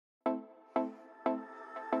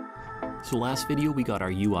So last video we got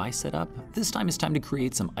our UI set up. This time it's time to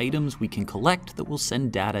create some items we can collect that will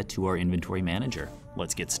send data to our inventory manager.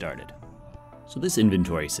 Let's get started. So this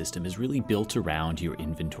inventory system is really built around your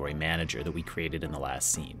inventory manager that we created in the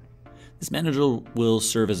last scene. This manager will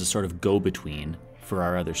serve as a sort of go-between for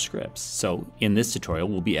our other scripts. So in this tutorial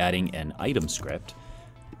we'll be adding an item script,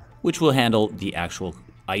 which will handle the actual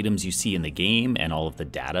items you see in the game and all of the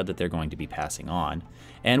data that they're going to be passing on.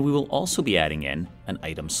 And we will also be adding in an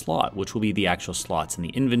item slot, which will be the actual slots in the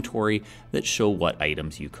inventory that show what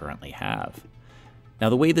items you currently have.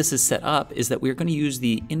 Now the way this is set up is that we're going to use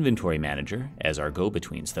the inventory manager as our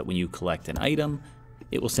go-between, so that when you collect an item,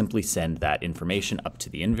 it will simply send that information up to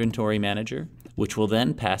the inventory manager, which will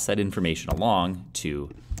then pass that information along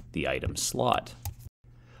to the item slot.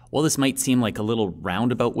 While this might seem like a little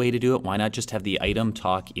roundabout way to do it, why not just have the item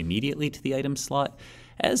talk immediately to the item slot?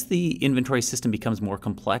 As the inventory system becomes more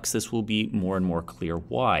complex, this will be more and more clear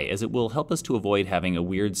why, as it will help us to avoid having a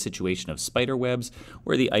weird situation of spider webs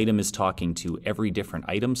where the item is talking to every different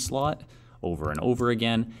item slot over and over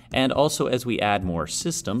again. And also as we add more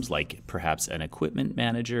systems, like perhaps an equipment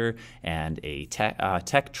manager and a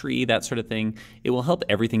tech tree, that sort of thing, it will help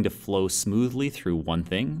everything to flow smoothly through one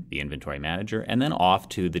thing, the inventory manager, and then off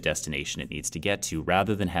to the destination it needs to get to,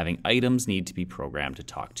 rather than having items need to be programmed to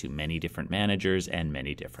talk to many different managers and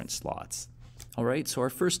many different slots. All right, so our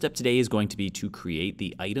first step today is going to be to create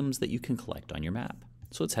the items that you can collect on your map.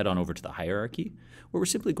 So let's head on over to the hierarchy, where we're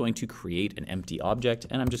simply going to create an empty object,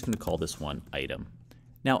 and I'm just going to call this one item.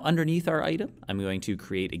 Now underneath our item, I'm going to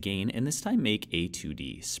create again, and this time make a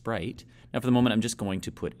 2D sprite. Now for the moment, I'm just going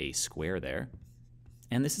to put a square there.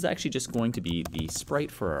 And this is actually just going to be the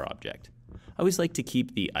sprite for our object. I always like to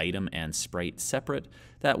keep the item and sprite separate.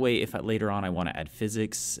 That way, if later on I want to add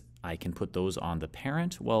physics, I can put those on the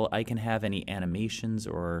parent, while I can have any animations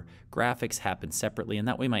or graphics happen separately, and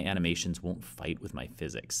that way my animations won't fight with my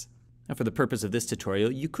physics. Now for the purpose of this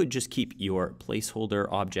tutorial, you could just keep your placeholder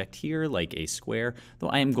object here, like a square, though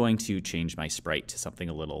I am going to change my sprite to something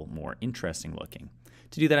a little more interesting looking.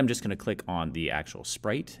 To do that, I'm just going to click on the actual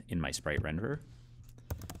sprite in my sprite renderer.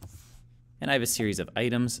 And I have a series of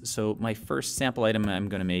items, so my first sample item I'm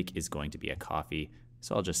going to make is going to be a coffee,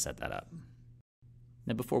 so I'll just set that up.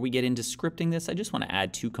 Now before we get into scripting this, I just want to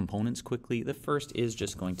add two components quickly. The first is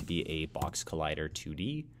just going to be a box collider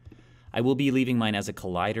 2D. I will be leaving mine as a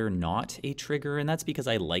collider, not a trigger, and that's because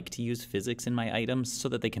I like to use physics in my items so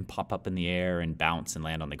that they can pop up in the air and bounce and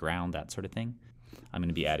land on the ground, that sort of thing. I'm going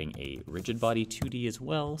to be adding a rigid body 2D as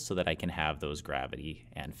well so that I can have those gravity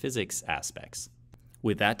and physics aspects.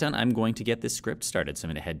 With that done, I'm going to get this script started. So I'm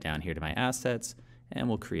going to head down here to my assets and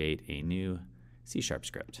we'll create a new C#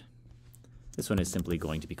 script. This one is simply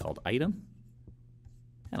going to be called item,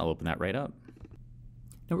 and I'll open that right up.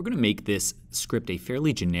 Now we're going to make this script a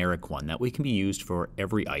fairly generic one that way can be used for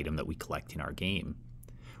every item that we collect in our game.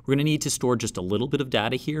 We're going to need to store just a little bit of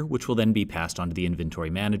data here, which will then be passed on to the inventory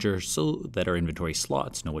manager so that our inventory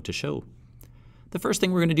slots know what to show. The first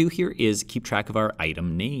thing we're going to do here is keep track of our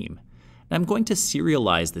item name. Now I'm going to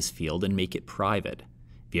serialize this field and make it private.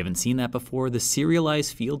 If you haven't seen that before, the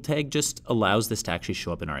serialize field tag just allows this to actually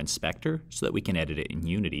show up in our inspector so that we can edit it in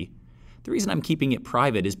Unity. The reason I'm keeping it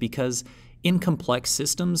private is because in complex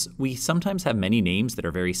systems, we sometimes have many names that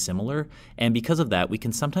are very similar, and because of that, we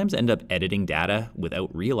can sometimes end up editing data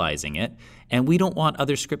without realizing it, and we don't want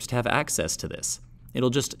other scripts to have access to this. It'll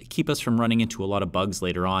just keep us from running into a lot of bugs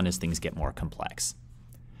later on as things get more complex.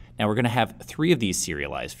 Now we're going to have 3 of these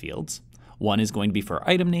serialized fields. One is going to be for our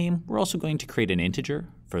item name. We're also going to create an integer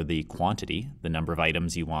for the quantity, the number of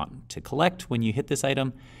items you want to collect when you hit this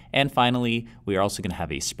item. And finally, we are also going to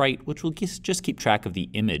have a sprite, which will just keep track of the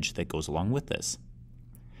image that goes along with this.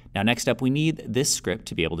 Now next up, we need this script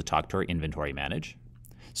to be able to talk to our inventory manager.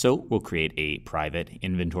 So we'll create a private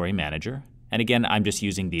inventory manager. And again, I'm just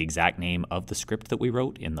using the exact name of the script that we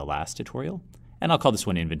wrote in the last tutorial. And I'll call this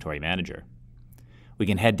one inventory manager. We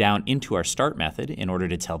can head down into our start method in order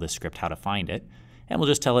to tell this script how to find it. And we'll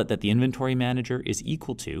just tell it that the inventory manager is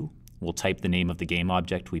equal to, we'll type the name of the game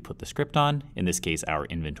object we put the script on, in this case our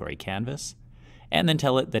inventory canvas, and then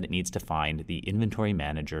tell it that it needs to find the inventory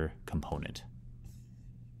manager component.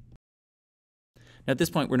 Now at this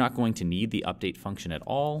point, we're not going to need the update function at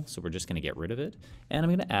all, so we're just going to get rid of it. And I'm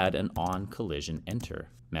going to add an onCollisionEnter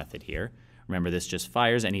method here. Remember, this just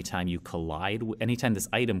fires anytime anytime this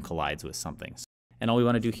item collides with something. And all we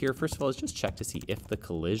want to do here, first of all, is just check to see if the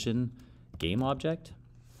collision game object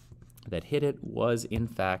that hit it was in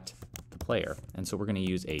fact the player. And so we're going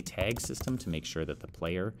to use a tag system to make sure that the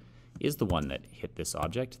player is the one that hit this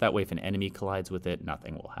object. That way if an enemy collides with it,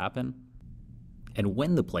 nothing will happen. And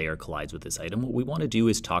when the player collides with this item, what we want to do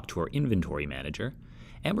is talk to our inventory manager,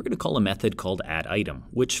 and we're going to call a method called addItem,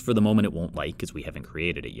 which for the moment it won't like because we haven't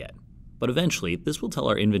created it yet. But eventually, this will tell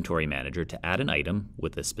our inventory manager to add an item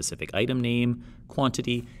with a specific item name,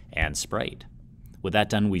 quantity, and sprite. With that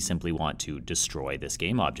done, we simply want to destroy this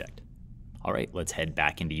game object. All right, let's head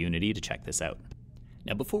back into Unity to check this out.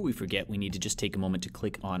 Now, before we forget, we need to just take a moment to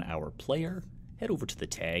click on our player, head over to the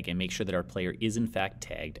tag, and make sure that our player is in fact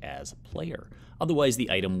tagged as player. Otherwise,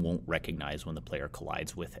 the item won't recognize when the player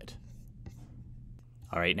collides with it.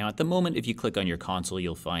 All right, now at the moment, if you click on your console,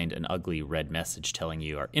 you'll find an ugly red message telling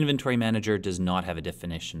you our inventory manager does not have a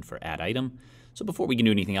definition for addItem. So before we can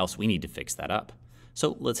do anything else, we need to fix that up.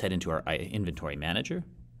 So let's head into our inventory manager.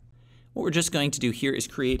 What we're just going to do here is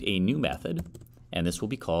create a new method, and this will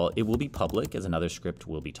be it will be public as another script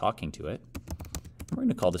will be talking to it. We're going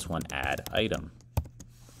to call this one addItem.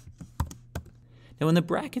 Now in the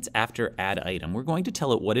brackets after addItem, we're going to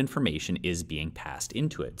tell it what information is being passed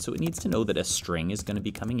into it. So it needs to know that a string is going to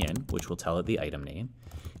be coming in, which will tell it the item name.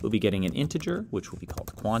 It will be getting an integer, which will be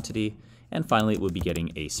called quantity. And finally, it will be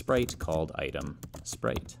getting a sprite called item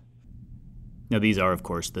sprite. Now these are, of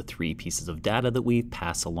course, the 3 pieces of data that we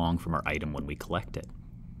pass along from our item when we collect it.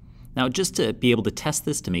 Now just to be able to test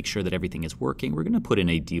this to make sure that everything is working, we're going to put in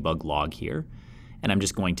a debug log here. And I'm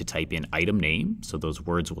just going to type in item name, so those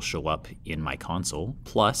words will show up in my console,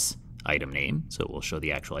 plus item name, so it will show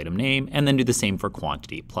the actual item name, and then do the same for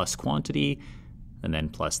quantity, plus quantity, and then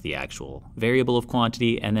plus the actual variable of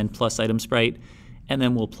quantity, and then plus item sprite, and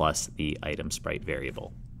then we'll plus the item sprite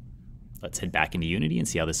variable. Let's head back into Unity and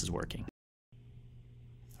see how this is working.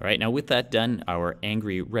 All right, now with that done, our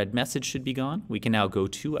angry red message should be gone. We can now go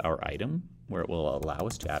to our item, where it will allow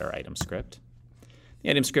us to add our item script. The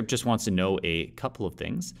item script just wants to know a couple of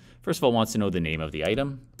things. First of all, it wants to know the name of the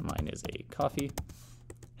item. Mine is a coffee.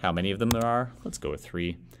 How many of them there are? Let's go with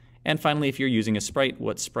 3. And finally, if you're using a sprite,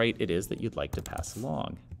 what sprite it is that you'd like to pass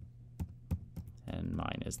along. And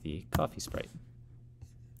mine is the coffee sprite.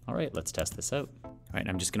 All right, let's test this out. All right,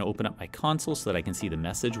 I'm just going to open up my console so that I can see the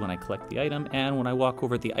message when I collect the item. And when I walk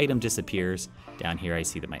over, the item disappears. Down here, I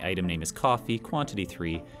see that my item name is coffee, quantity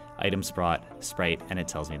 3, item sprite, and it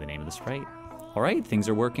tells me the name of the sprite. All right, things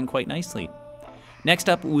are working quite nicely. Next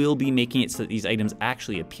up, we'll be making it so that these items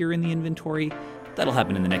actually appear in the inventory. That'll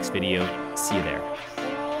happen in the next video. See you there.